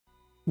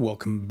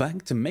Welcome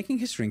back to Making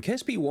History in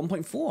KSP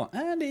 1.4,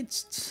 and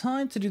it's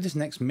time to do this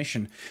next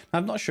mission. Now,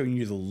 I'm not showing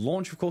you the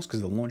launch, of course,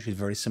 because the launch is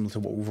very similar to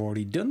what we've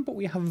already done, but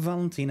we have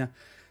Valentina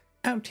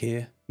out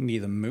here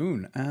near the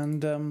moon,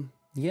 and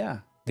yeah,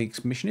 the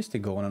mission is to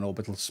go on an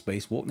orbital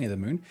spacewalk near the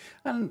moon,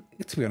 and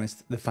to be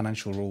honest, the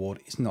financial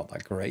reward is not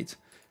that great.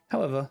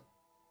 However,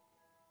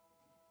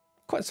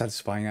 quite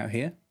satisfying out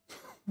here.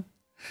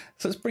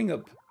 So let's bring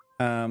up,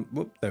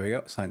 whoop, there we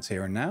go, Science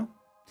Here and Now.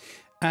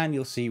 And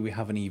you'll see we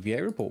have an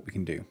EVA report we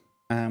can do.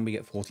 And we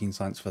get 14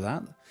 science for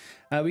that.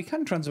 We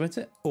can transmit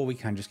it, or we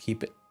can just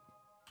keep it.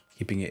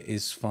 Keeping it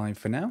is fine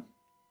for now.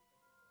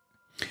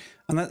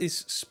 And that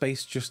is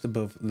space just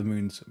above the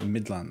moon's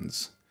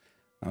midlands.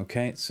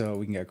 Okay, so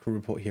we can get a crew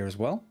report here as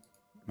well.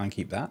 And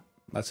keep that.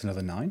 That's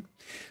another 9.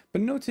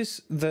 But notice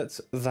that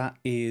that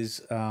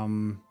is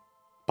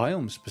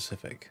biome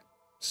specific.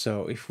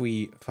 So if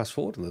we fast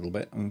forward a little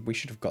bit, and we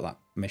should have got that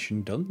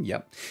mission done.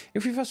 Yep.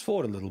 If we fast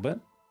forward a little bit,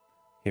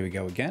 here we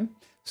go again.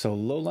 So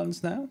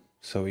lowlands now.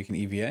 So we can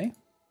EVA.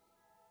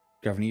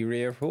 Grab an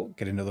EVA report.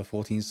 Get another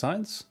 14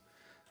 science.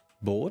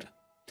 Board.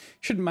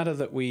 Shouldn't matter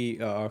that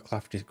our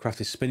craft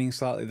is spinning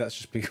slightly. That's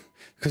just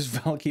because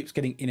Val keeps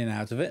getting in and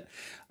out of it.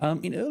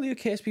 In earlier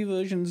KSP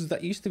versions,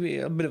 that used to be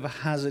a bit of a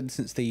hazard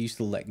since they used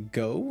to let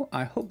go.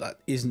 I hope that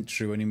isn't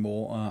true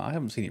anymore. I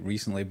haven't seen it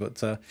recently, but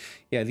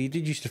yeah, they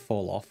did used to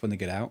fall off when they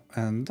get out.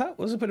 And that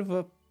was a bit of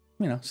a,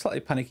 you know,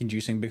 slightly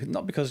panic-inducing, because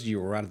not because you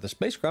were out of the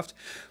spacecraft,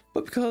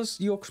 but because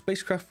your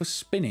spacecraft was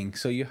spinning,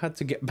 so you had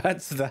to get back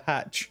to the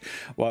hatch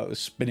while it was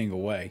spinning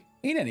away.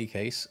 In any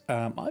case,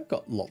 I've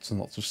got lots and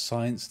lots of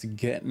science to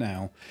get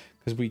now,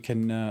 because we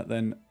can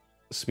then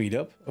speed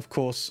up. Of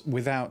course,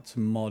 without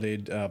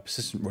modded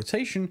persistent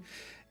rotation,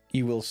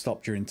 you will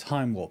stop during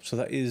time warp, so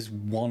that is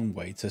one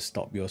way to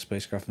stop your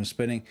spacecraft from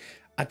spinning.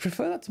 I'd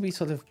prefer that to be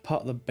sort of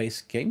part of the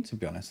base game, to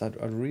be honest.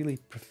 I'd really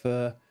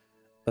prefer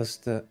us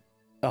to...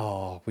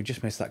 Oh, we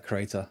just missed that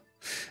crater.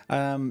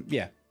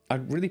 Yeah,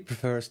 I'd really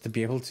prefer us to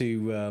be able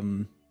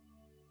to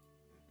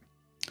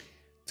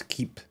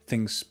keep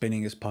things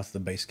spinning as part of the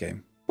base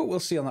game. But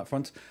we'll see on that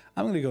front.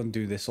 I'm going to go and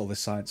do all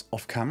this science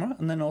off camera,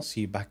 and then I'll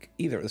see you back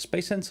either at the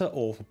Space Center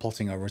or for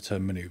plotting our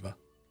return maneuver.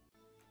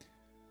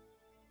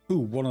 Ooh,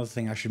 one other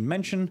thing I should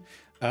mention.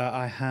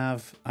 I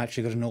have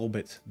actually got an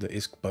orbit that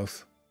is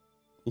both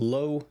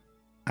low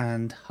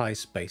and high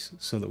space,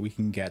 so that we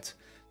can get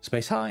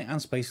space high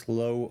and space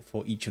low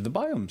for each of the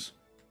biomes.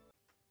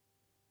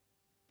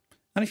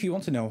 And if you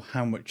want to know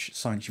how much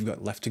science you've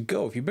got left to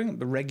go, if you bring up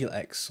the regular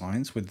X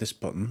science with this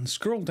button,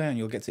 scroll down,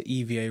 you'll get to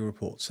EVA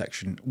report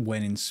section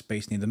when in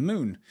space near the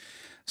moon.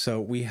 So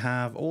we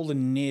have all the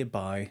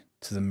nearby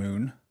to the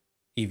moon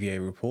EVA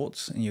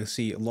reports, and you'll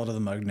see a lot of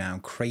them are now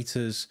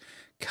craters.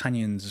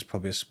 Canyons is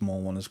probably a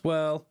small one as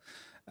well.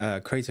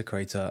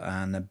 Crater,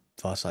 and a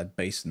far side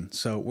basin.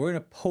 So we're in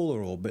a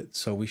polar orbit,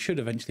 so we should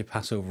eventually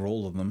pass over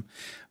all of them.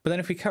 But then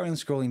if we carry on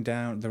scrolling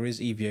down, there is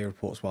EVA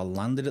reports while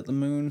landed at the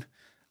moon.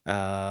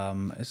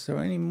 Is there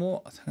any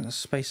more? I think the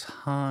space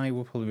high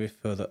will probably be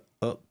further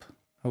up,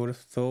 I would have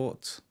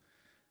thought.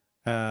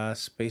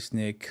 Space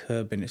near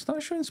Kerbin. It's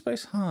not showing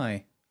space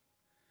high.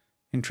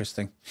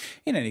 Interesting.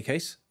 In any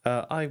case,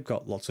 I've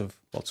got lots of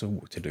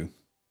work to do.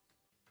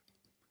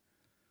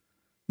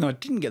 No, I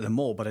didn't get them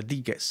all, but I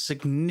did get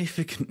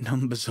significant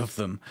numbers of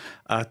them.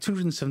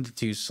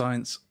 272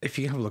 science. If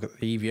you have a look at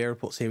the EVA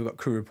reports here, we've got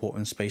crew report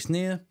in space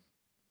near.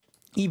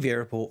 EVA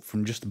report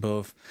from just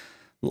above.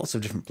 Lots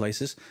of different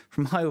places.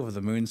 From high over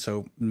the moon,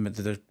 so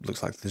there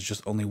looks like there's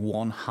just only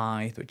one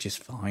high, which is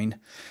fine.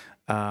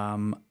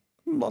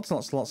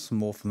 Lots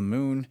more from the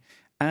moon.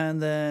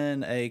 And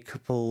then a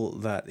couple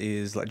that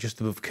is like just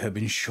above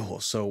Kerbin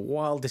Shore. So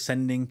while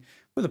descending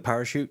with a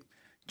parachute,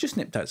 just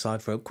nipped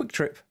outside for a quick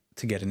trip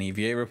to get an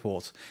EVA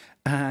report,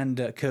 and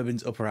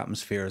Kerbin's upper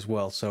atmosphere as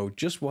well. So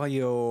just while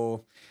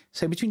you're,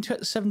 say, between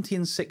 70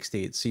 and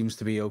 60, it seems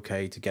to be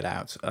okay to get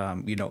out,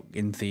 you know,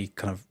 in the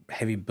kind of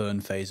heavy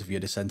burn phase of your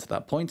descent at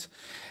that point,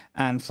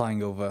 and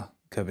flying over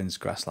Kerbin's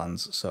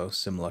grasslands. So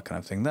similar kind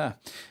of thing there.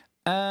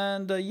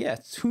 And yeah,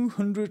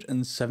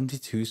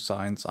 272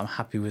 science. I'm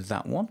happy with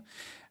that one.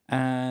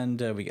 And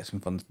we get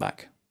some funds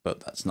back, but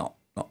that's not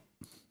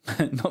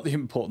not the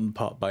important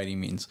part by any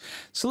means.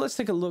 So let's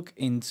take a look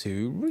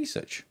into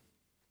research.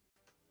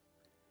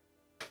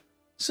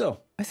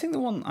 So, I think the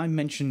one I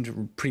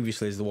mentioned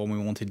previously is the one we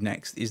wanted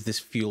next, is this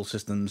fuel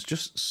systems.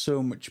 Just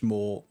so much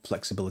more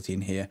flexibility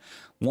in here.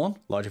 1,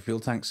 larger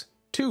fuel tanks.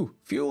 2,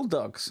 fuel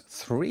ducts.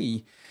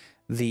 3,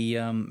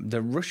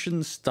 the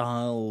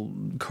Russian-style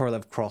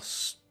Korolev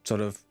Cross sort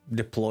of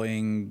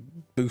deploying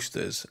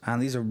boosters. And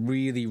these are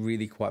really,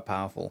 really quite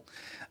powerful,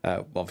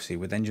 obviously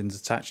with engines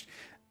attached.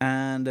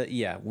 And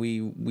yeah, we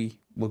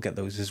will get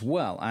those as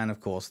well. And of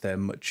course, they're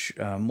much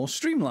more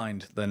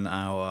streamlined than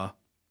our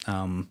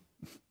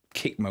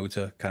kick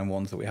motor kind of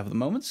ones that we have at the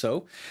moment.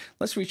 So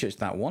let's research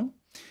that one.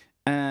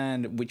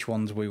 And which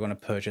ones we want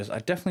to purchase. I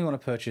definitely want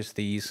to purchase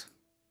these.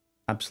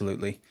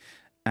 Absolutely.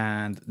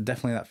 And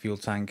definitely that fuel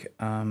tank.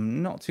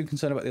 Not too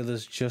concerned about the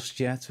others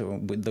just yet.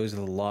 Those are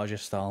the larger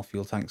style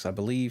fuel tanks, I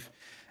believe.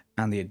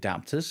 and the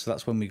adapters. So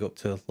that's when we go up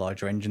to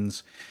larger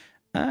engines.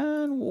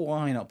 And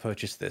why not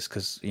purchase this?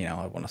 Because, you know,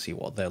 I want to see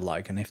what they're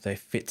like and if they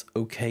fit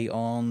okay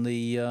on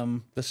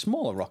the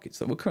smaller rockets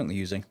that we're currently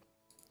using.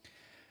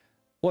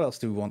 What else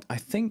do we want? I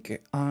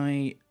think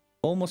I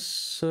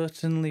almost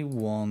certainly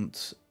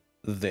want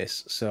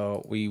this.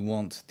 So we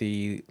want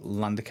the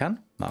Landekan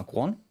Mark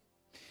 1.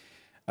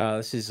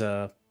 This is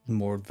a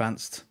more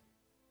advanced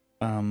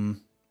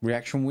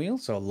reaction wheel,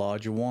 so a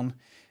larger one.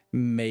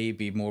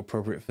 Maybe more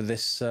appropriate for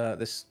this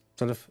this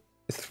sort of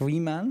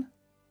 3-man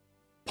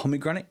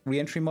pomegranate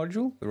re-entry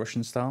module, the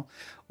Russian style,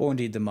 or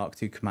indeed the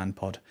Mark II command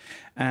pod.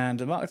 And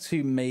the Mark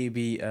II may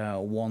be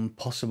one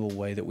possible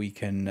way that we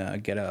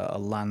can get a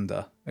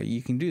lander.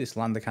 You can do this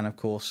Landekan, of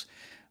course,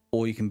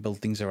 or you can build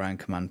things around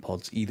command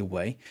pods, either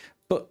way.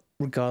 But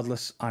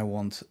regardless, I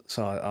want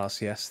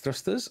RCS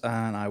thrusters,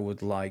 and I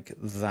would like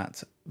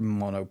that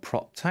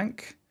monoprop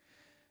tank.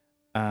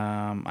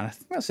 And I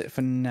think that's it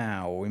for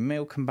now. We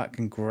may come back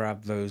and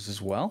grab those as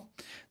well.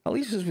 That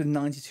leaves us with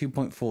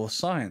 92.4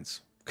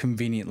 science,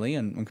 conveniently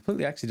and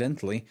completely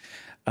accidentally.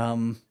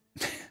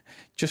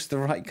 Just the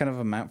right kind of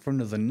amount for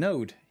another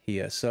node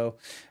here. So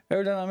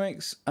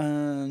aerodynamics,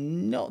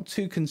 not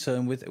too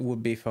concerned with. It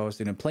would be if I was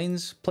doing a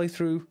planes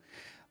playthrough.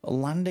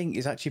 Landing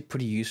is actually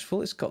pretty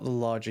useful. It's got the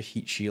larger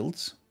heat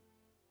shields,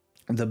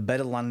 the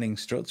better landing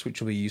struts, which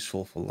will be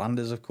useful for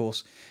landers, of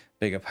course,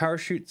 bigger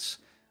parachutes,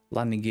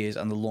 landing gears,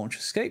 and the launch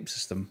escape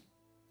system.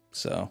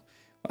 So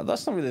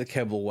that's not really the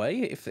Kerbal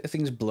way. If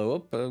things blow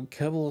up,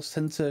 Kerbals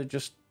tend to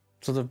just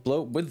sort of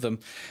blow up with them.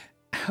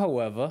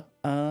 However,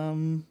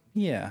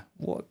 yeah,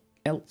 what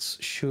else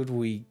should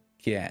we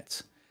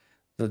get?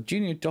 The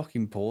junior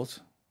docking port,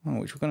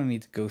 which we're going to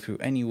need to go through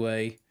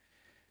anyway.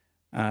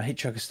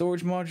 Hitchhiker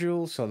storage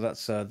module, so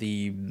that's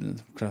the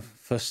kind of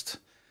first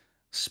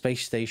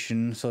space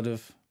station sort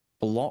of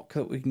block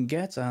that we can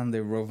get, and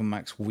the Rover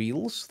Max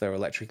wheels. They're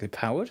electrically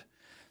powered,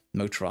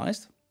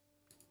 motorized.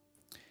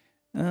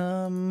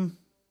 Or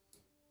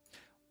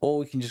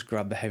we can just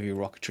grab the heavy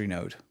rocketry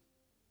node,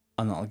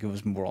 and that'll give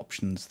us more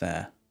options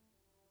there.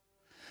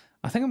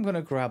 I think I'm going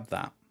to grab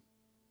that,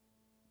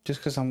 just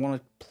because I want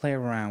to play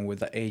around with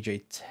the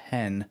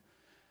AJ10.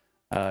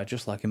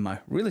 Just like in my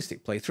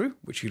realistic playthrough,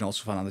 which you can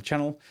also find on the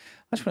channel.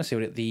 I just want to see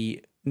what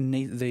the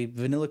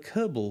vanilla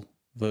Kerbal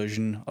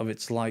version of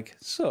it's like.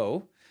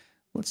 So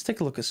let's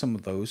take a look at some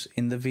of those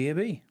in the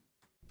VAB.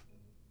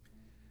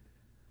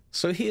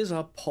 So here's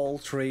our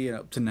paltry, and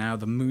up to now,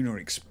 the Mooner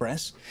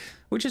Express,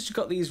 which has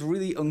got these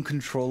really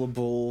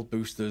uncontrollable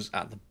boosters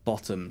at the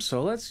bottom.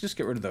 So let's just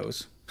get rid of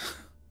those.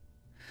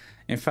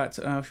 In fact,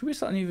 should we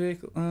start a new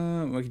vehicle?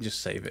 We can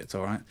just save it, it's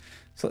alright.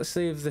 So let's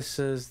save this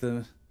as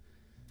the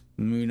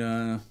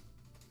Mooner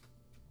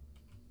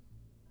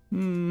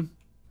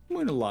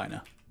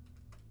Liner,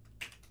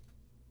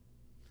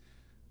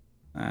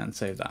 and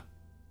save that.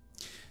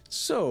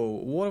 So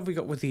what have we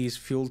got with these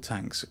fuel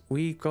tanks?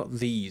 We've got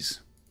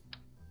these.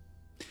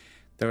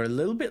 They're a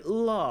little bit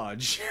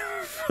large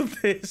for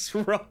this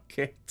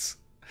rocket.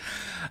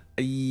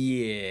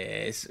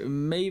 Yes,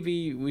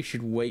 maybe we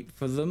should wait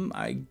for them,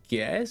 I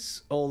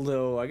guess.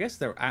 Although I guess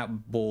they're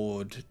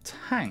outboard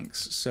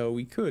tanks, so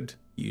we could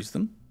use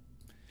them.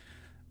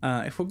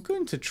 If we're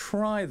going to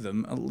try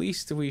them, at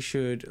least we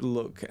should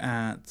look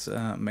at...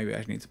 maybe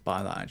I need to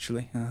buy that,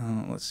 actually.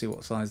 Let's see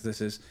what size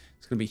this is.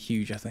 It's going to be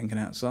huge, I think, and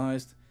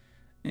outsized.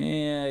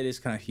 Yeah, it is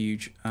kind of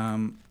huge.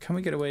 Can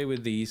we get away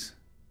with these?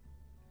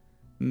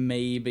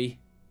 Maybe.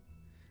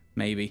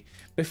 Maybe.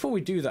 Before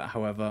we do that,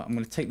 however, I'm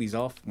going to take these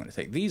off. I'm going to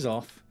take these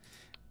off.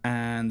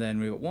 And then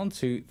we've got 1,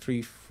 2,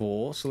 3,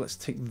 4. So let's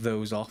take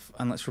those off,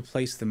 and let's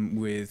replace them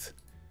with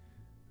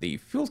the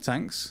fuel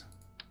tanks,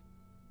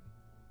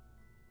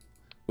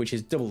 which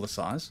is double the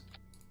size.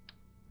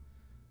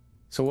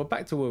 So we're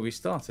back to where we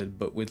started,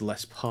 but with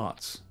less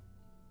parts.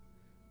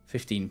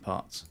 15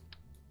 parts.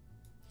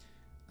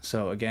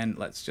 So again,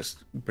 let's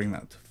just bring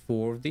that to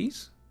 4 of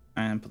these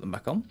and put them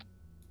back on,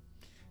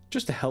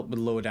 just to help with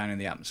lower down in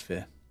the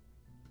atmosphere.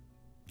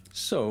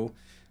 So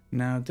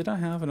now, did I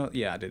have another?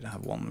 Yeah, I did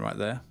have one right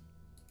there.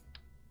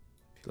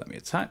 If you let me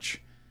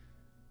attach.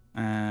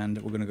 And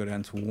we're going to go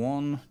down to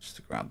 1, just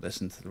to grab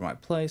this into the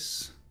right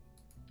place.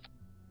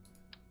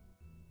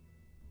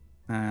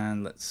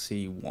 And let's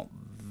see what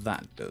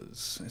that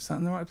does. Is that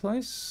in the right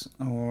place?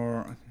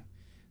 Or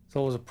it's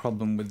always a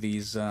problem with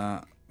these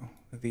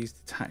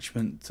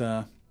detachment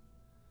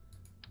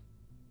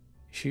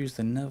issues.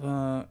 They're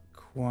never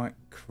quite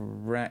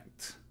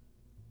correct.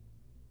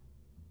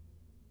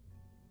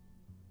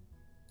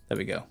 There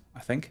we go,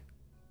 I think.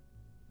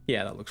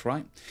 Yeah, that looks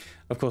right.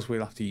 Of course,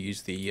 we'll have to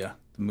use the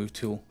move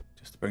tool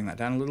just to bring that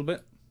down a little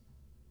bit.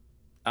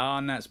 Ah,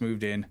 now it's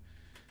moved in.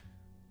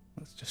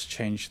 Let's just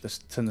change this,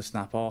 turn the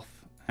snap off,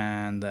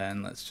 and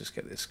then let's just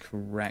get this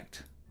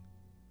correct.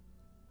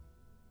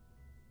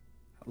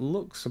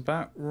 Looks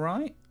about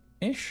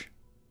right-ish.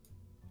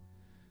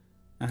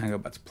 And go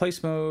back to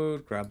place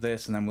mode, grab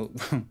this, and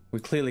then we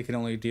clearly can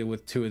only deal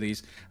with 2 of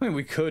these. I mean,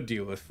 we could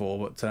deal with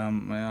 4, but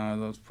yeah,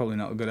 that's probably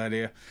not a good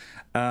idea.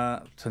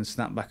 Turn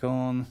snap back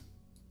on.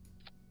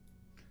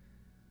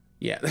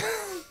 Yeah,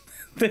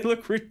 they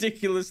look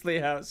ridiculously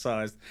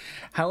outsized.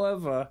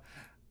 However,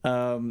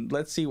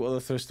 let's see what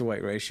the thrust to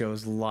weight ratio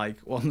is like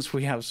once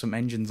we have some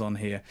engines on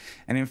here.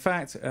 And in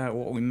fact,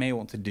 what we may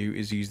want to do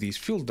is use these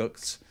fuel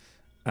ducts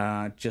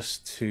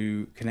just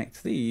to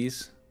connect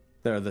these.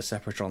 There are the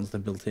separatrons that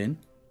are built in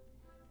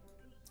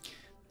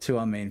to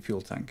our main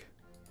fuel tank.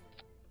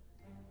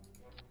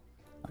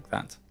 Like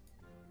that.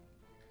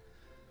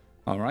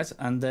 Alright,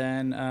 and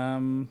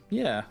then,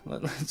 yeah,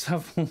 let's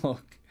have a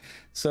look.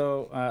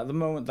 So, at the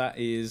moment that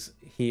is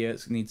here,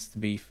 it needs to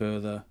be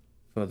further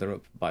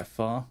up by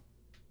far.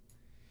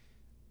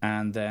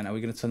 And then, are we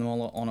going to turn them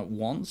all on at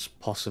once?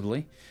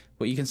 Possibly.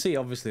 But you can see,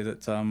 obviously,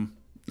 that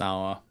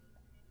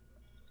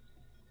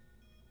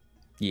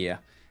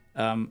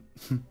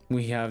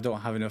we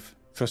don't have enough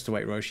thrust to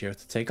weight ratio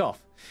to take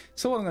off.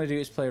 So what I'm going to do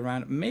is play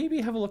around,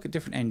 maybe have a look at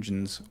different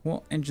engines.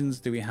 What engines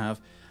do we have?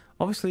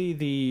 Obviously,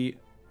 the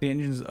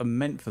engines that are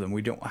meant for them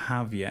we don't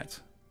have yet.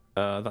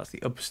 That's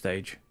the upper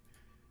stage.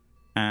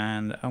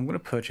 And I'm going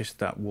to purchase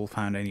that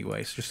Wolfhound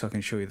anyway, so just so I can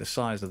show you the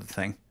size of the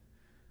thing.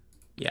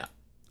 Yeah,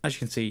 as you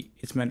can see,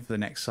 it's meant for the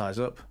next size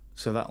up.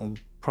 So that'll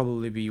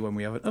probably be when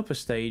we have an upper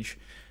stage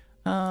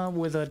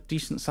with a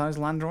decent sized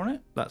lander on it.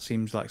 That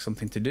seems like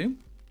something to do.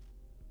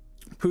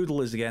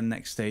 Poodle is again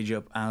next stage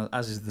up,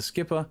 as is the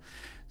Skipper.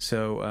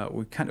 So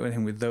we can't do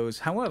anything with those.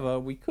 However,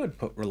 we could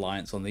put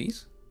Reliance on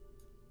these.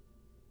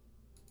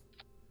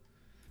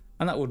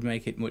 And that would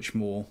make it much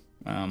more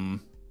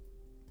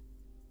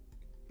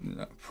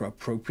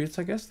appropriate,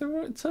 I guess the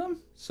right term.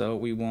 So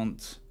we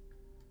want...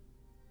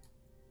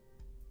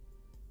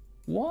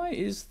 Why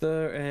is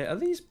there... are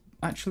these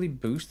actually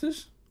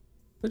boosters?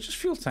 They're just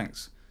fuel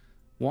tanks.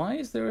 Why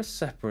is there a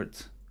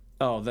separate...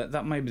 Oh,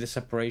 that might be the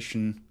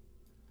separation...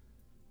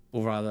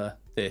 Or rather,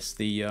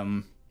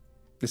 the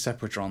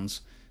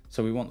separatrons.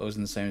 So we want those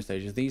in the same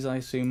stage as these, I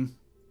assume.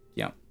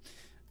 Yeah.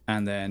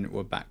 And then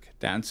we're back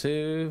down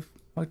to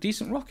a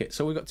decent rocket.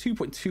 So we've got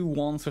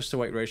 2.21 thrust to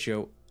weight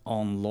ratio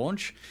on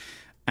launch.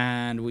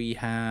 And we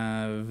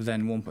have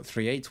then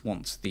 1.38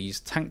 once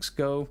these tanks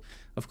go.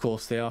 Of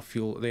course, they are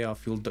fuel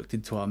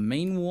ducted to our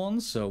main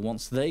ones. So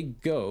once they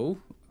go,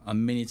 a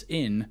minute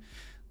in,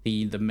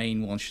 the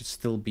main one should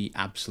still be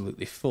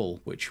absolutely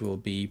full, which will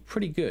be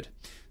pretty good.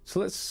 So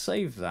let's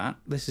save that.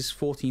 This is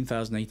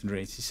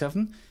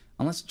 14,887.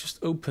 And let's just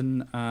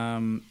open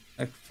a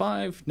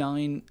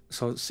 5.9.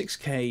 So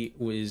 6K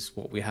was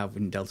what we have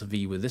in Delta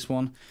V with this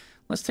one.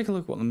 Let's take a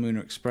look at what the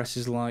Lunar Express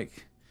is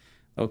like.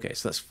 Okay,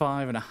 so that's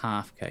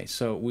 5.5K.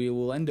 So we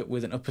will end up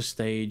with an upper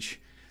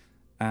stage.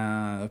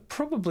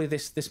 Probably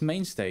this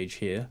main stage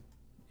here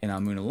in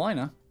our Lunar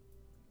Liner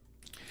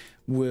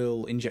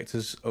will inject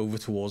us over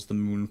towards the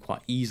moon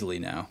quite easily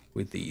now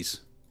with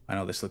these. I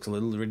know this looks a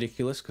little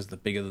ridiculous because they're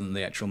bigger than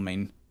the actual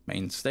main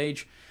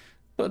stage,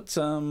 but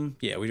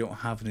yeah, we don't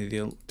have any of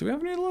the... Do we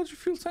have any larger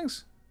fuel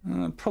tanks?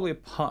 Probably a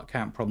part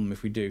count problem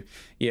if we do.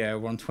 Yeah,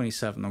 we're on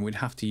 27, and we'd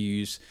have to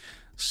use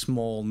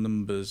small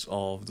numbers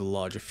of the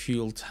larger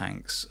fuel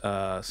tanks.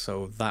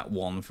 So that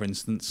one, for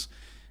instance,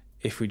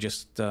 if we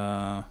just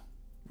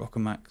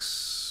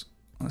Rockamax...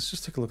 Let's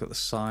just take a look at the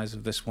size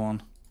of this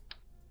one.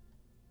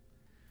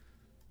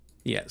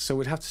 Yeah, so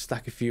we'd have to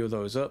stack a few of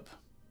those up.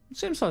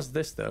 Same size as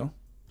this, though.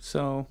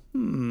 So,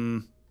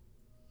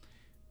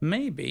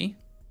 maybe.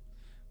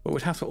 But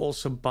we'd have to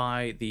also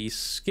buy the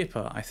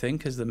Skipper, I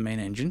think, as the main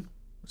engine.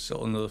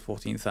 So another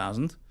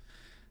 14,000.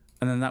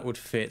 And then that would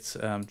fit,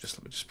 let me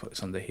just put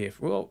this under here.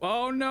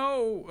 Oh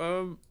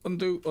no!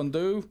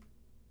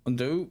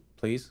 Undo,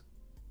 please.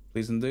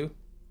 Please undo.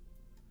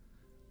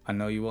 I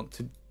know you want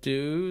to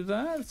do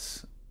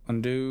that.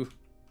 Undo.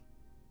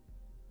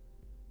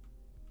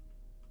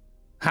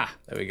 Ha!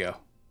 There we go.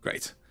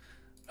 Great.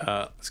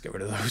 Let's get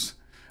rid of those.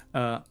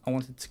 I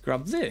wanted to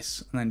grab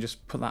this and then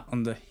just put that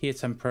under here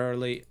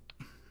temporarily.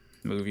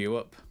 Move you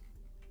up.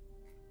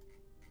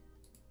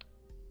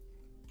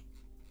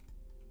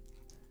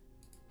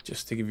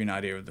 Just to give you an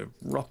idea of the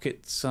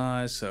rocket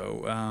size.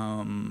 So,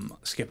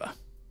 Skipper.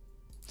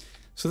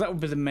 So that would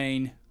be the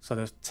main sort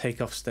of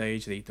takeoff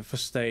stage, the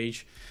first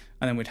stage,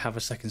 and then we'd have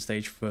a second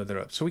stage further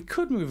up. So we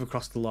could move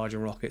across the larger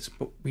rockets,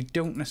 but we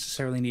don't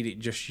necessarily need it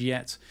just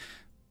yet.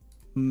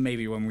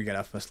 Maybe when we get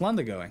our first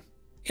lander going.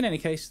 In any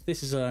case,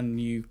 this is our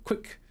new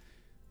quick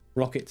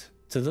rocket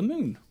to the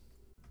moon.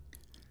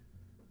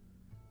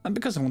 And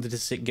because I wanted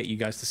to get you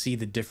guys to see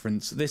the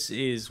difference, this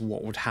is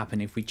what would happen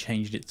if we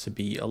changed it to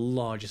be a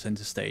larger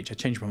center stage. I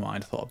changed my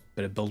mind, I thought I'd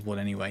better build one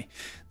anyway.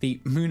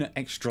 The Lunar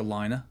Extra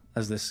Liner,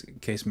 as this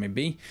case may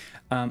be,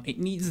 it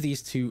needs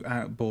these two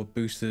outboard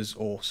boosters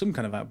or some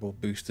kind of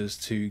outboard boosters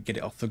to get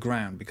it off the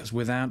ground, because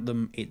without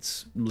them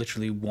it's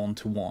literally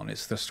 1-to-1.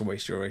 Its thrust to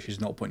weight ratio is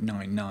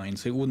 0.99,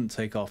 so it wouldn't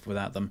take off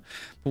without them.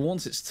 But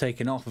once it's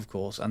taken off, of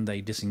course, and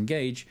they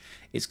disengage,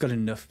 it's got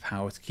enough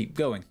power to keep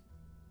going.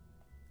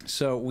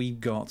 So we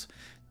got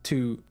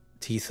two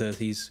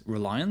T-30s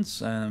Reliance,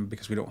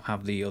 because we don't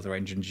have the other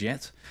engines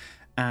yet.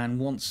 And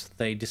once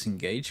they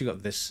disengage, you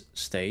got this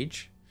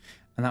stage,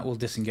 and that will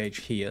disengage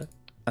here.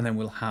 And then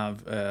we'll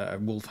have a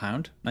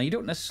Wolfhound. Now, you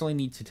don't necessarily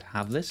need to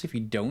have this. If you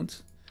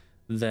don't,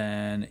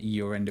 then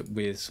you'll end up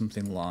with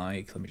something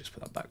like, let me just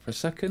put that back for a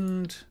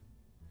second.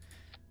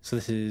 So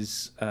this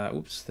is,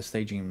 oops, the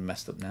staging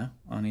messed up now.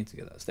 I need to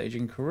get that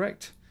staging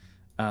correct.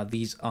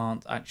 These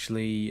aren't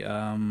actually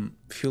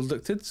fuel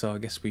ducted, so I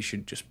guess we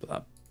should just put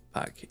that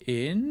back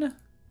in.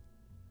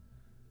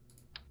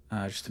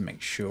 Just to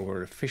make sure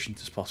we're efficient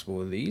as possible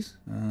with these.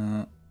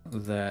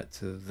 There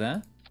to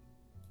there.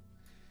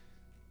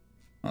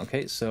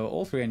 Okay, so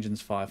all three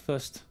engines fire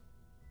first.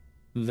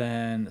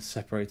 Then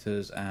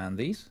separators and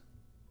these.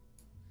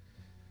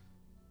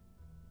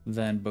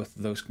 Then both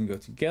of those can go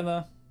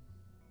together.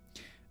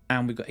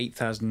 And we've got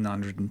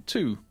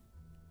 8,902.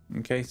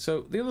 Okay,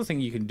 so the other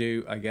thing you can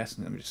do, I guess,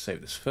 and let me just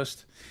save this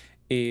first,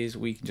 is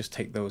we can just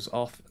take those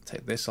off,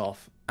 take this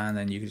off, and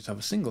then you can just have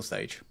a single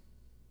stage.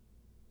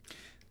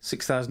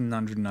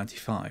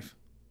 6,995.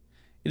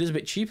 It is a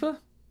bit cheaper,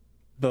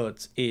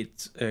 but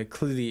it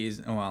clearly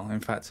is, well, in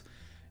fact,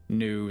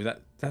 no,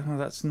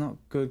 that's not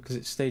good because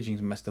its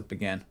staging's messed up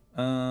again.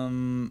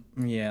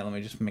 Yeah, let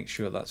me just make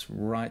sure that's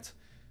right.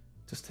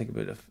 Just take a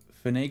bit of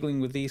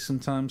finagling with these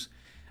sometimes.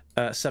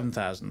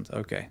 7,000,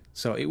 okay.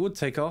 So it would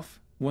take off.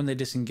 When they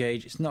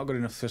disengage, it's not good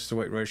enough thrust to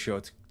weight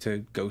ratio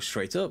to go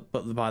straight up,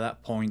 but by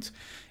that point,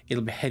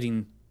 it'll be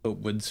heading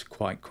upwards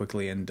quite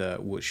quickly and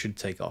should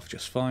take off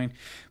just fine.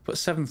 But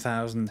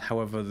 7,000,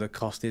 however, the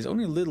cost is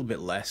only a little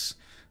bit less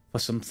for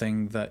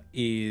something that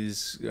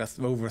is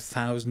over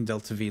 1,000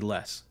 delta V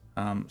less.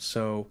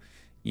 So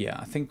yeah,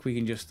 I think we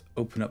can just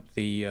open up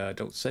the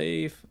don't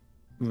save,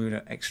 move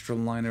to extra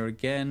liner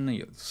again.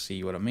 You'll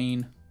see what I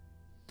mean.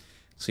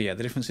 So yeah,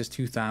 the difference is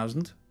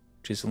 2,000,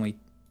 which is only,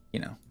 you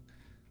know,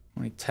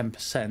 only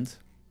 10%,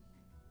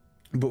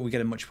 but we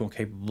get a much more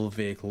capable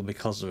vehicle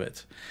because of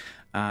it.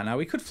 Now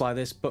we could fly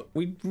this, but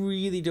we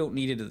really don't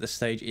need it at this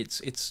stage.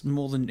 It's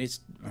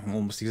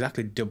almost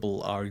exactly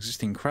double our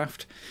existing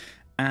craft,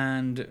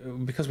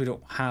 and because we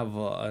don't have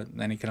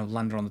any kind of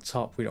lander on the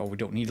top, we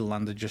don't need a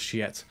lander just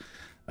yet.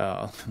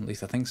 At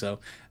least I think so.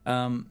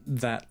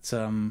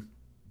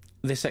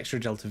 This extra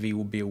delta V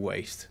will be a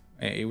waste.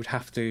 We'd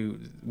have to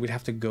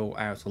go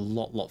out a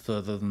lot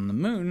further than the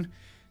moon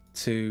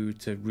to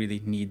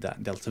really need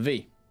that delta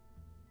V.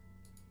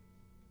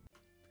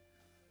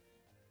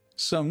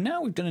 So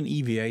now we've done an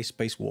EVA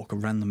spacewalk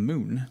around the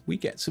moon, we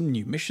get some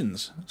new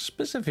missions,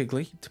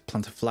 specifically to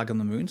plant a flag on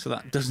the moon, so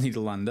that does need a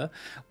lander.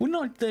 We're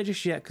not there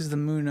just yet because the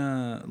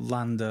lunar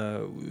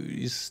lander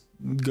is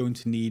going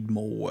to need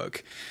more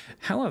work.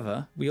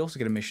 However, we also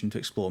get a mission to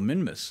explore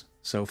Minmus.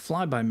 So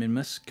fly by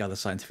Minmus, gather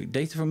scientific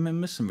data from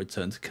Minmus, and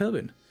return to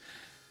Kerbin.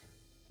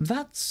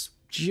 That's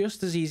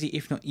just as easy,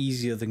 if not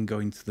easier, than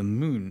going to the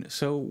moon.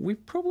 So we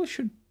probably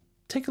should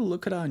take a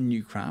look at our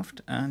new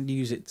craft and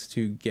use it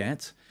to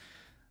get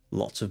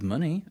lots of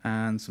money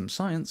and some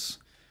science,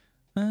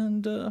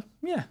 and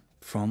yeah,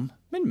 from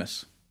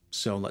Minmus.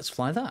 So let's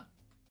fly that.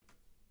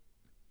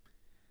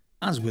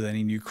 As with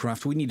any new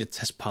craft, we need a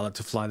test pilot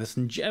to fly this,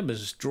 and Jeb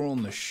has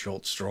drawn the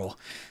short straw.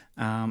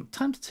 Time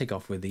to take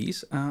off with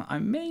these. I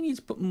may need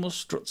to put more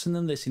struts in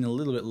them. They seem a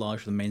little bit large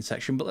for the main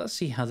section, but let's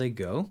see how they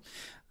go.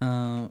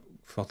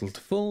 Throttle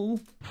to full,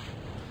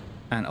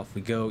 and off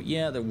we go.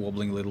 Yeah, they're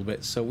wobbling a little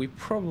bit, so we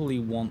probably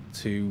want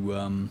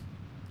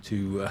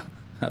to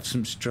have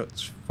some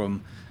struts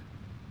from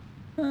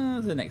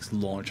the next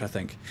launch, I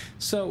think.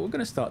 So we're going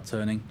to start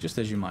turning, just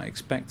as you might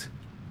expect.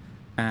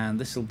 And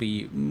this will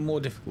be more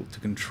difficult to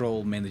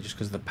control, mainly just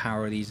because of the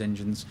power of these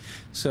engines.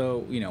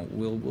 So, you know,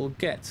 we'll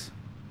get...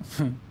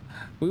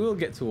 we will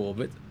get to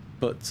orbit,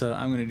 but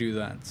I'm going to do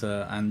that,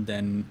 and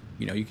then,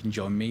 you know, you can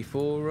join me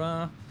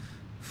for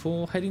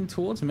heading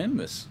towards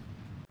Minmus.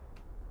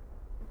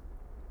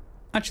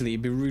 Actually,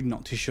 it'd be rude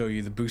not to show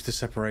you the booster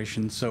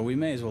separation, so we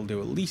may as well do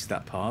at least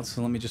that part.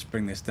 So let me just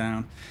bring this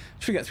down.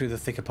 Should get through the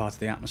thicker part of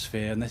the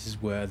atmosphere, and this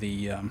is where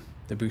the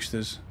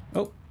boosters...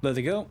 Oh, there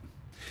they go.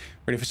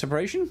 Ready for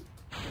separation?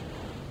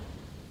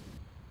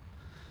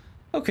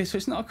 Okay, so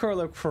it's not a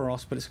Korolev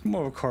cross, but it's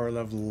more of a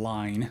Korolev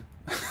line.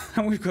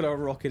 And we've got our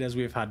rocket as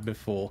we've had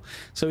before,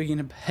 so we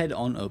can head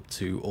on up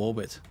to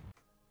orbit.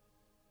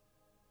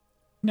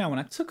 Now, when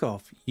I took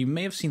off, you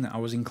may have seen that I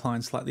was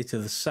inclined slightly to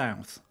the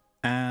south.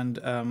 And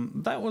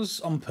that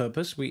was on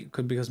purpose,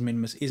 because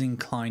Minmus is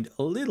inclined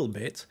a little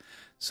bit,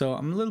 so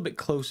I'm a little bit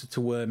closer to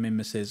where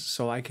Minmus is,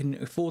 so I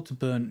can afford to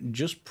burn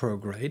just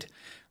prograde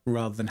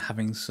rather than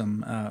having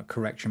some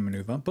correction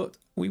maneuver. But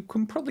we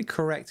can probably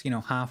correct, you know,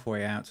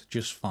 halfway out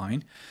just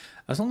fine.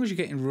 As long as you're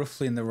getting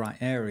roughly in the right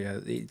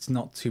area, it's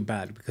not too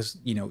bad, because,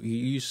 you know, you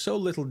use so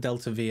little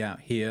delta V out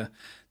here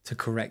to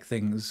correct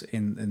things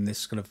in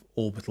this kind of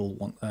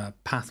orbital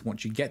path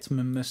once you get to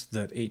Minmus,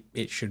 that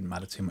it shouldn't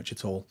matter too much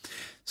at all.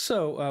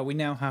 So we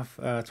now have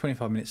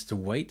 25 minutes to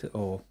wait,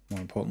 or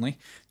more importantly,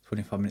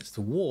 25 minutes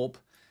to warp,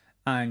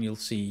 and you'll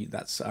see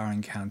that's our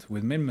encounter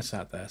with Minmus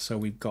out there. So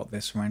we've got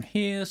this around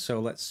here, so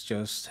let's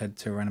just head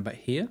to around about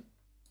here.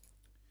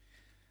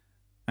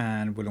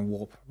 And we're going to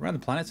warp around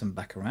the planet and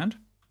back around.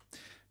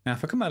 Now,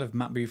 if I come out of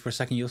map view for a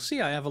second, you'll see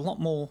I have a lot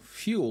more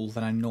fuel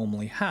than I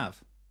normally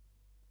have.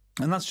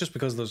 And that's just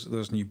because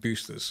those new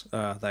boosters,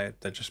 they're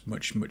just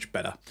much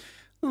better.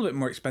 A little bit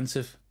more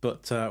expensive,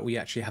 but we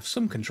actually have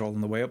some control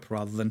on the way up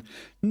rather than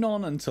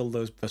none until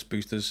those first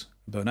boosters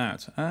burn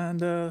out. And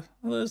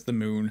there's the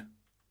moon,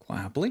 quite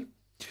happily.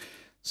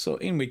 So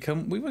in we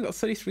come. We've got a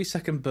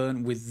 33-second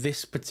burn with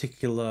this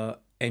particular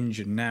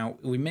engine. Now,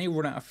 we may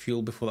run out of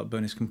fuel before that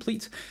burn is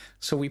complete,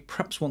 so we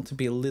perhaps want to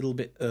be a little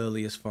bit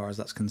early as far as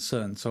that's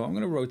concerned. So I'm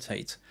going to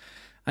rotate.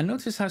 And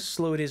notice how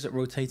slow it is at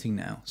rotating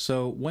now.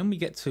 So when we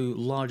get to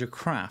larger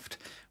craft,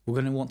 we're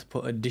going to want to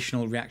put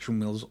additional reaction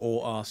wheels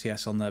or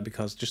RCS on there,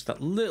 because just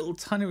that little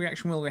tiny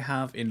reaction wheel we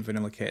have in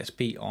vanilla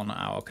KSP on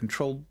our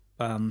control,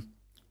 our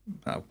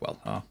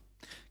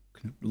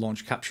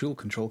launch capsule,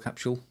 control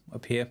capsule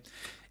up here,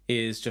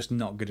 is just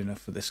not good enough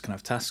for this kind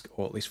of task,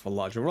 or at least for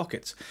larger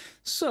rockets.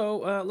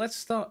 So let's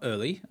start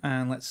early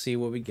and let's see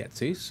where we get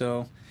to.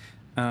 So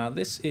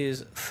this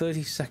is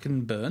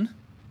 30-second burn.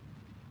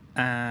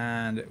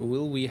 And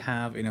will we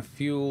have enough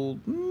fuel?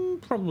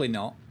 Probably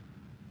not.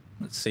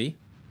 Let's see.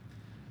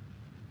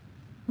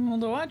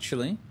 Although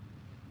actually,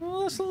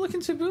 well, that's not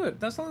looking too good.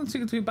 That's not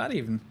looking too bad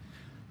even.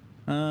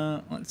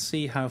 Let's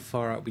see how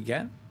far out we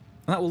get. And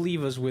that will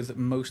leave us with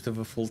most of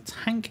a full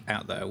tank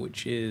out there,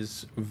 which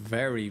is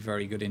very,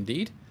 very good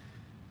indeed.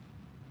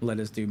 Let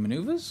us do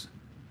maneuvers.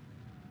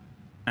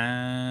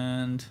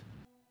 And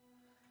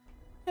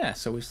yeah,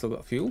 so we've still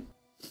got fuel.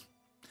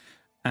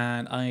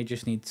 And I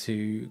just need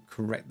to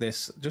correct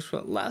this just for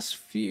the last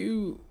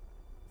few,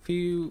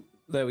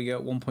 there we go,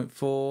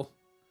 1.4.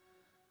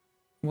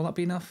 Will that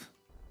be enough?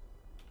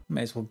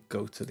 May as well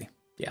go to the,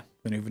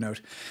 maneuver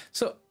node.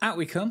 So out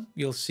we come.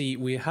 You'll see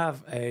we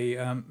have a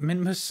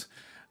Minmus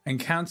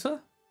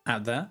encounter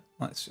out there.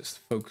 Let's just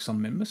focus on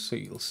Minmus so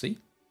you'll see.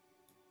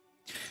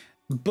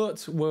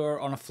 But we're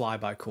on a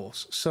flyby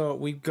course, so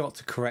we've got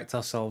to correct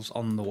ourselves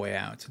on the way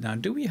out. Now,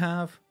 do we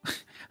have...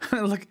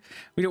 Look,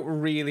 we don't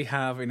really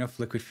have enough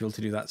liquid fuel to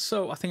do that,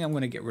 so I think I'm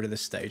going to get rid of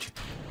this stage.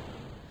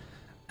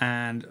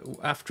 And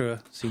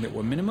after seeing that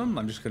we're minimum,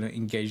 I'm just going to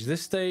engage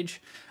this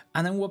stage,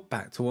 and then we're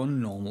back to our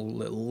normal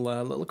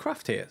little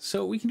craft here.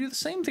 So we can do the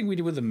same thing we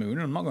did with the moon,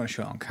 and I'm not going to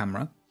show it on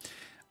camera.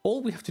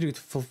 All we have to do to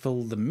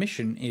fulfill the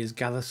mission is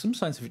gather some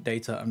scientific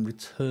data and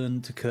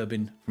return to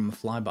Kerbin from a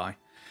flyby.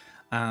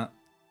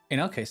 In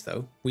our case,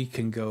 though, we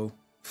can go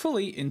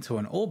fully into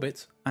an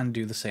orbit and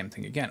do the same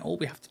thing again. All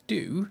we have to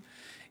do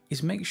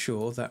is make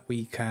sure that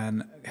we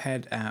can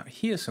head out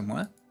here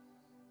somewhere.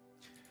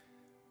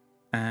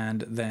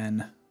 And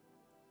then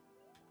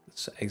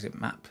let's exit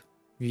map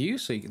view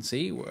so you can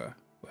see we're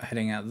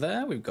heading out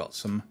there. We've got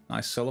some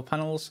nice solar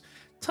panels,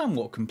 time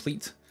warp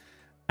complete,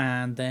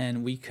 and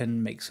then we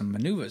can make some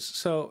maneuvers.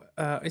 So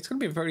it's going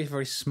to be a very,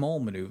 very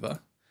small maneuver.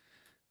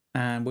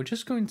 And we're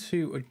just going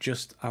to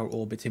adjust our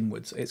orbit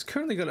inwards. It's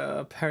currently got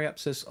a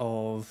periapsis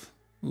of,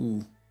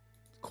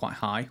 quite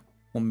high,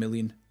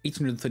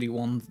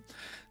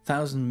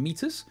 1,831,000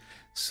 meters.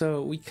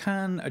 So we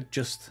can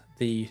adjust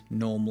the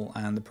normal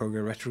and the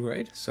prograde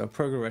retrograde. So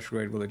prograde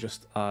retrograde will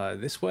adjust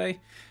this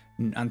way.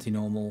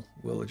 Anti-normal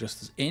will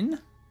adjust us in.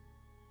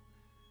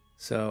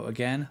 So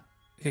again,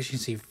 as you can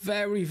see,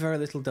 very, very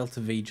little delta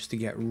V just to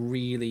get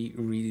really,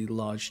 really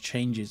large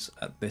changes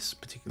at this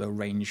particular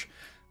range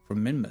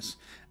from Minmus.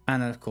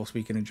 And of course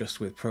we can adjust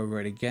with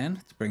prograde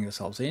again to bring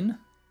ourselves in.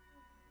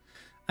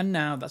 And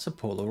now that's a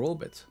polar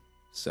orbit.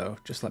 So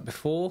just like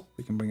before,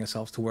 we can bring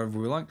ourselves to wherever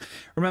we like.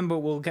 Remember,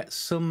 we'll get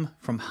some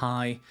from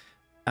high,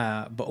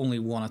 but only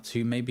one or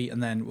two maybe,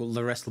 and then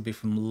the rest will be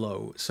from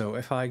low. So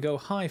if I go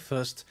high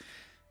first,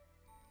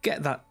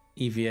 get that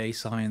EVA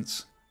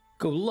science,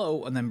 go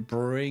low, and then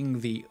bring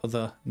the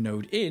other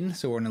node in,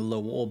 so we're in a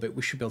low orbit,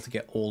 we should be able to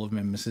get all of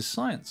Minmus's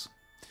science.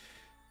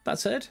 That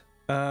said,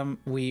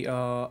 we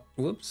are,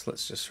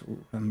 let's just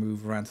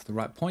move around to the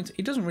right point.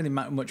 It doesn't really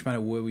much matter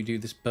where we do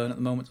this burn at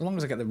the moment. As long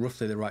as I get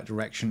roughly the right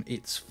direction,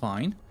 it's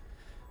fine.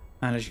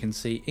 And as you can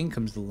see, in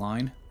comes the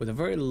line with a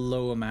very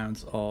low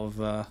amount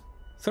of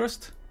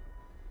thrust.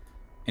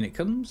 In it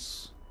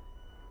comes.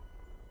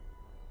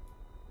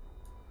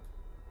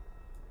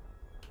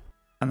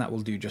 And that will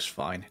do just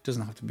fine. It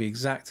doesn't have to be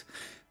exact.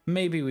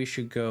 Maybe we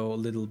should go a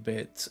little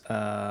bit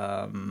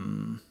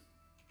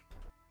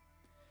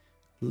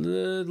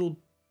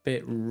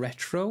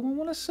retro, I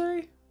want to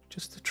say,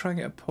 just to try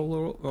and get a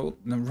polar,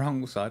 the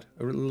wrong side,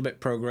 a little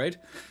bit prograde,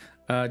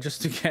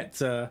 just to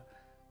get a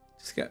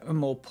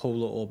more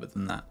polar orbit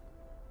than that.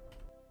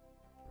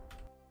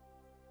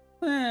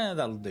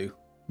 That'll do.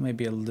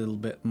 Maybe a little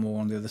bit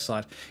more on the other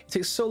side. It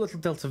takes so little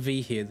delta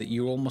V here that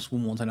you almost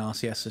wouldn't want an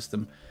RCS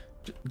system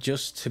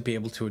just to be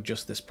able to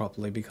adjust this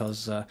properly,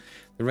 because the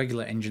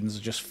regular engines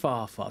are just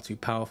far, far too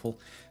powerful.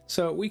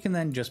 So we can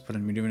then just put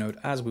in a maneuver node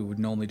as we would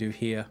normally do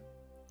here,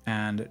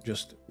 and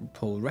just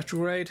pull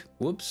retrograde.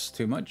 Whoops,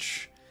 too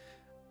much.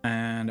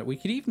 And we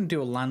could even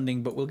do a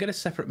landing, but we'll get a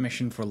separate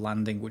mission for a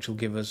landing, which will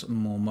give us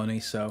more money,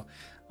 so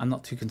I'm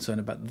not too concerned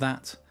about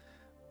that.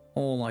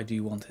 All I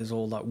do want is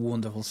all that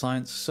wonderful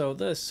science. So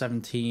there's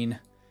 17.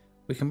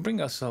 We can bring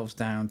ourselves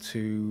down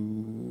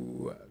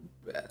to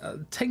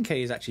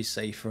 10k is actually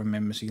safe for a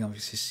member, so you can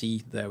obviously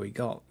see there we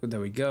go.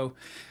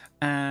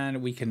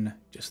 And we can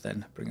just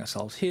then bring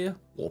ourselves here,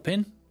 warp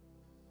in.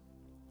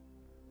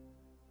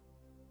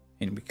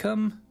 In we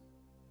come.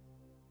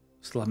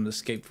 Still haven't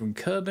escaped from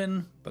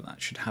Kerbin, but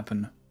that should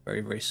happen very,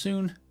 very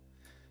soon.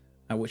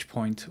 At which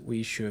point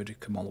we should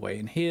come all the way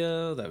in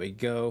here. There we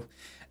go.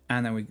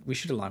 And then we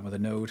should align with a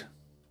node.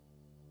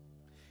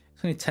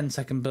 It's only a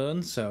 10-second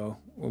burn, so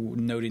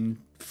node in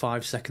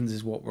 5 seconds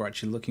is what we're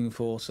actually looking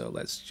for. So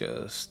let's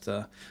just...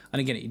 and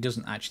again, it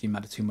doesn't actually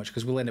matter too much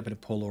because we'll end up in a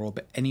polar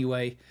orbit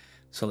anyway.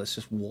 So let's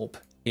just warp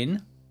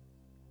in.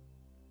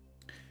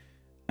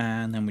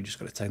 And then we just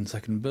got a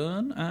 10-second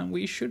burn, and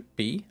we should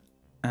be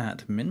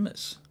at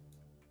Minmus.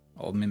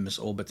 Or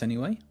Minmus orbit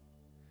anyway.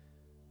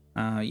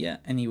 Yeah,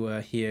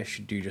 anywhere here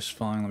should do just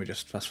fine. Let me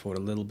just fast forward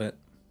a little bit.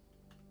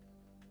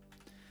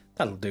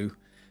 That'll do.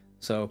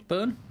 So,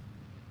 burn.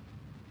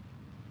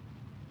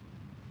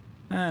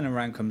 And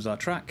around comes our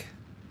track.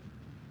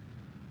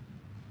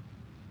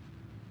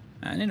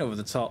 And in over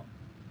the top.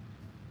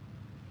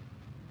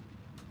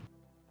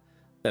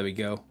 There we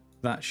go.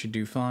 That should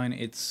do fine.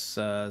 It's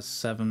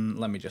 7.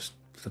 Let me just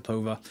flip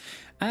over.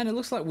 And it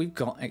looks like we've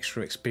got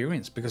extra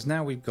experience because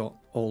now we've got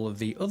all of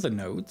the other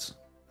nodes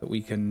that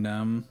we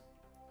can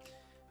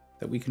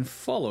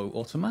follow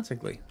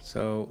automatically.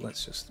 So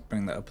let's just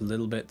bring that up a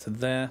little bit to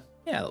there.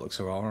 Yeah, that looks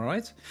all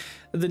right.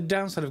 The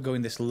downside of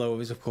going this low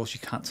is, of course,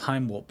 you can't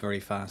time warp very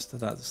fast.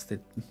 That's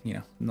the,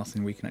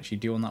 nothing we can actually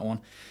do on that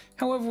one.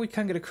 However, we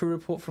can get a crew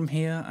report from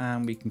here,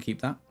 and we can keep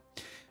that.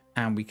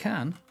 And we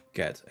can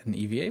get an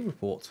EVA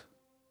report.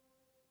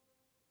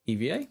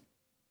 EVA.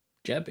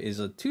 Jeb is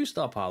a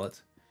 2-star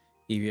pilot.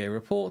 EVA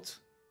report.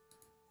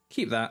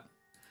 Keep that.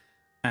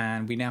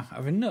 And we now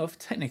have enough,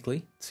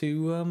 technically,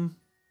 to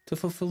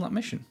fulfill that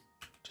mission.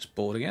 Just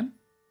board again.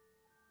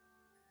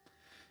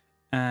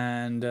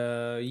 And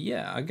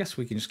yeah, I guess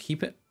we can just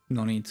keep it.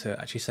 No need to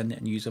actually send it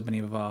and use up any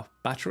of our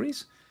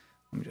batteries.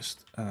 Let me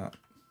just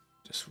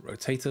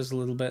rotate us a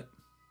little bit.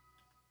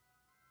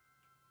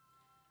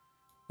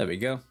 There we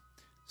go.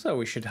 So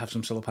we should have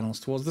some solar panels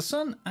towards the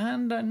sun,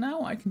 and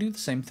now I can do the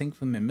same thing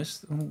for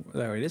Minmus. Oh,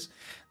 there it is.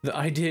 That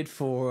I did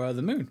for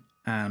the moon.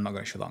 And I'm not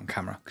going to show that on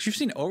camera because you've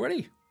seen it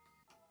already.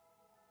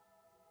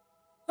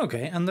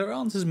 Okay, and there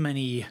aren't as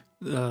many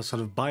sort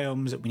of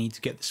biomes that we need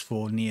to get this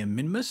for near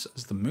Minmus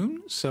as the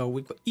moon. So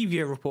we've got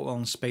EVA report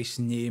on space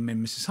near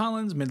Minmus's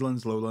highlands,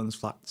 midlands, lowlands,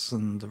 flats,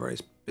 and the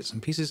various bits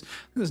and pieces. I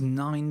think there's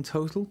 9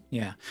 total.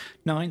 Yeah,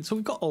 9. So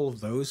we've got all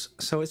of those.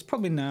 So it's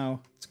probably now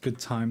it's a good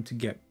time to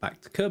get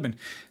back to Kerbin.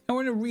 Now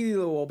we're in a really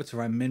low orbit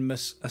around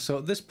Minmus. So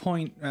at this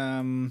point,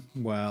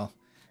 well,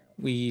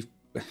 it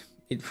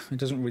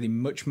doesn't really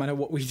much matter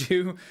what we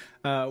do.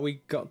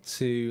 We got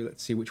to,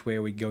 let's see, which way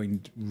are we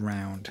going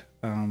round?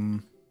 Yeah,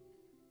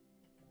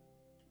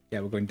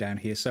 we're going down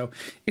here. So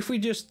if we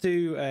just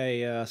do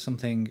a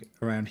something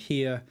around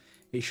here,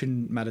 it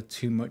shouldn't matter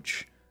too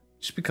much,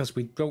 just because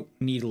we don't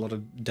need a lot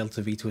of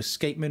delta V to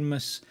escape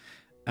Minmus.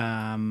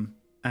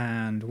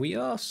 And we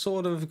are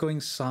sort of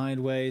going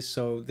sideways,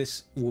 so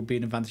this will be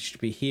an advantage to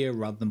be here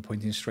rather than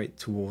pointing straight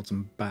towards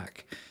and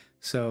back.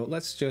 So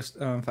let's just,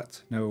 in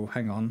fact, no,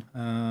 hang on.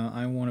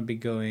 I want to be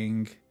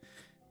going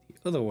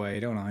the other way,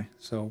 don't I?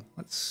 So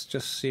let's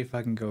just see if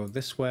I can go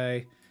this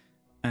way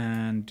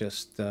and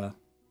just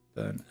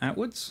burn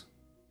outwards.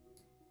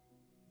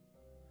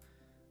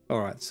 All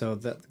right, so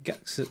that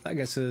gets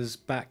us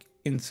back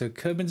into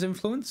Kerbin's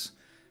influence.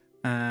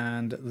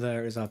 And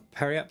there is our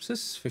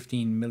periapsis,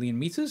 15 million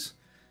meters.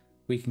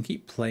 We can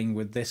keep playing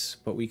with this,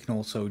 but we can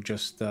also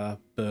just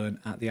burn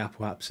at the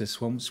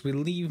apoapsis once we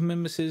leave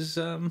Minmus's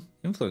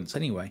influence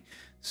anyway.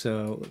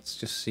 So let's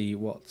just see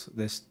what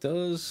this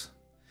does.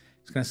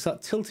 It's going to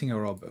start tilting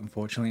our orbit,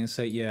 unfortunately, and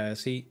say, yeah,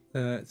 see,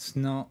 it's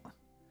not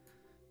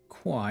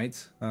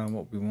quite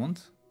what we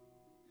want.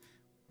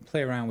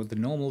 Play around with the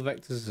normal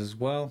vectors as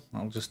well.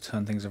 I'll just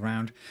turn things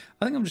around.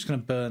 I think I'm just going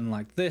to burn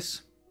like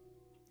this.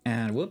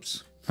 And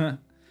whoops.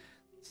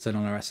 Let's turn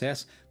on our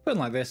SAS. Burn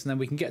like this, and then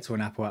we can get to an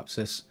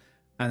apoapsis.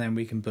 And then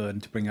we can burn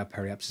to bring our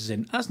periapsis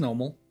in as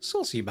normal, so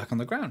I'll see you back on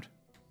the ground.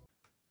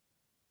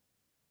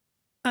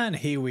 And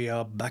here we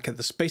are back at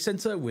the Space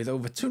Center with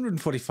over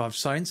 245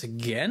 science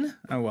again.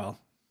 Oh well,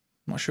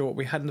 not sure what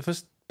we had in the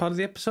first part of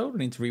the episode, I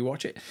need to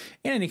rewatch it.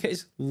 In any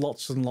case,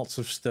 lots and lots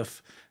of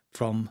stuff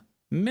from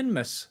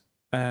Minmus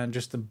and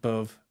just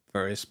above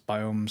various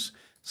biomes.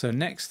 So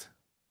next,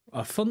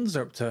 our funds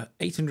are up to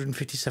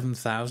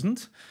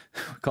 857,000.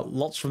 We've got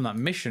lots from that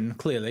mission,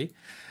 clearly.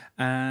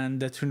 And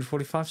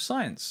 245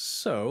 science.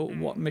 So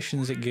what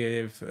missions it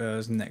give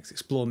us next?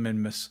 Explore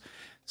Minmus.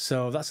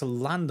 So that's a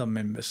land on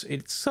Minmus.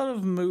 It's sort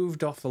of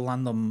moved off the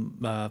land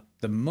on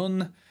the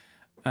Mun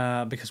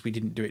because we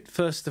didn't do it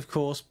first, of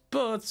course.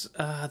 But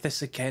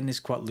this again is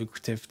quite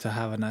lucrative to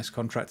have a nice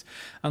contract.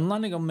 And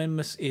landing on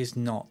Minmus is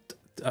not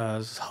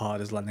as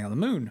hard as landing on the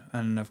moon.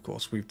 And of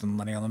course we've done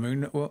landing on the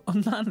moon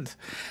on land.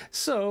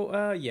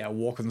 So yeah,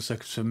 walk on the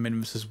circuits for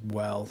Minmus as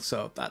well.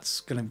 So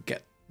that's going to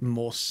get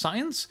more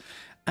science.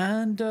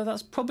 And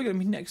that's probably going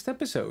to be next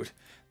episode.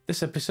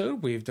 This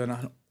episode, we've done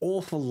an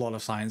awful lot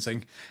of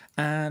sciencing,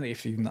 and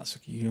if even that's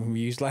we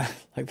use like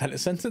that in a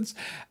sentence,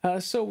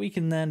 so we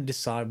can then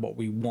decide what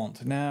we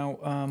want. Now,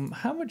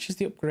 how much is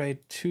the upgrade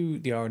to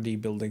the R&D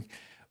building?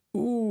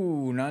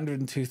 Ooh,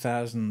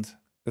 902,000.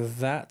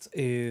 That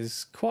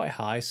is quite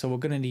high, so we're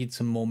going to need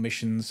some more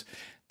missions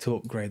to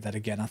upgrade that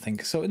again, I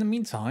think. So in the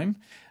meantime,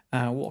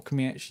 what can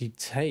we actually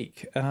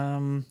take?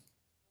 Well,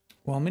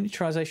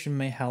 miniaturization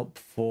may help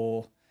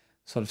for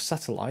sort of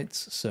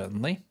satellites,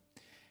 certainly.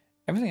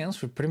 Everything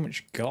else we've pretty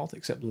much got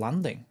except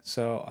landing.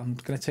 So I'm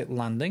going to take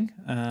landing.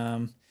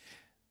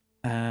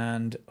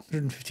 And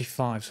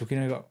 155, so we're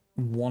going to got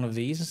one of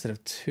these instead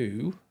of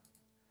two.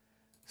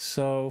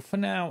 So for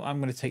now, I'm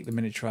going to take the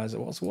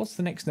miniaturizer. What's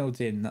the next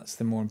node in? That's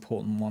the more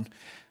important one.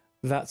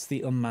 That's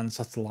the unmanned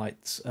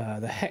satellites,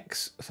 the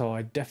Hex. So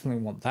I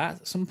definitely want that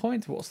at some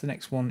point. What's the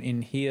next one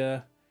in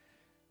here?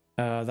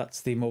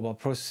 That's the mobile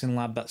processing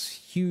lab. That's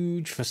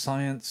huge for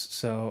science.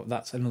 So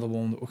that's another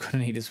one that we're going to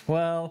need as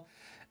well.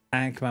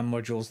 And command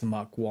modules, the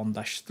Mark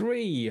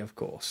 1-3, of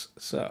course.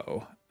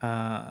 So,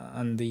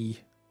 and the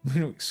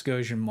lunar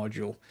excursion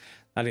module.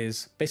 That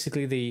is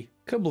basically the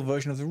Kerbal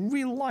version of the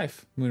real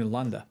life lunar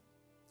lander.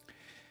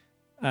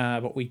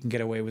 But we can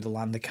get away with the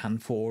lander can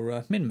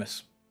for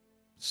Minmus.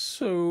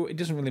 So it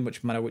doesn't really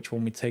much matter which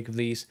one we take of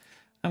these.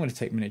 I'm going to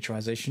take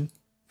miniaturization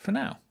for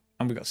now.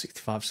 And we've got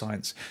 65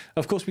 science.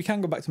 Of course, we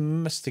can go back to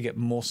Minmus to get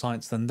more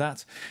science than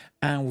that.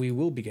 And we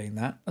will be getting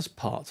that as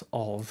part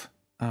of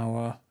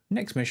our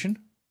next mission,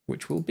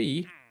 which will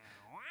be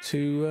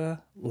to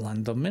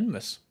land on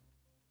Minmus.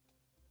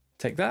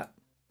 Take that.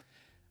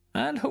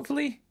 And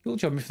hopefully you'll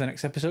join me for the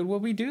next episode where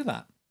we do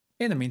that.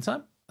 In the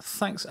meantime,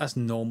 thanks as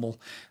normal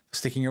for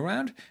sticking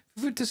around.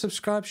 Feel free to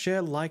subscribe,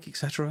 share, like,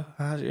 etc.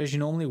 as you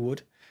normally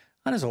would.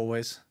 And as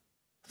always,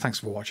 thanks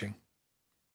for watching.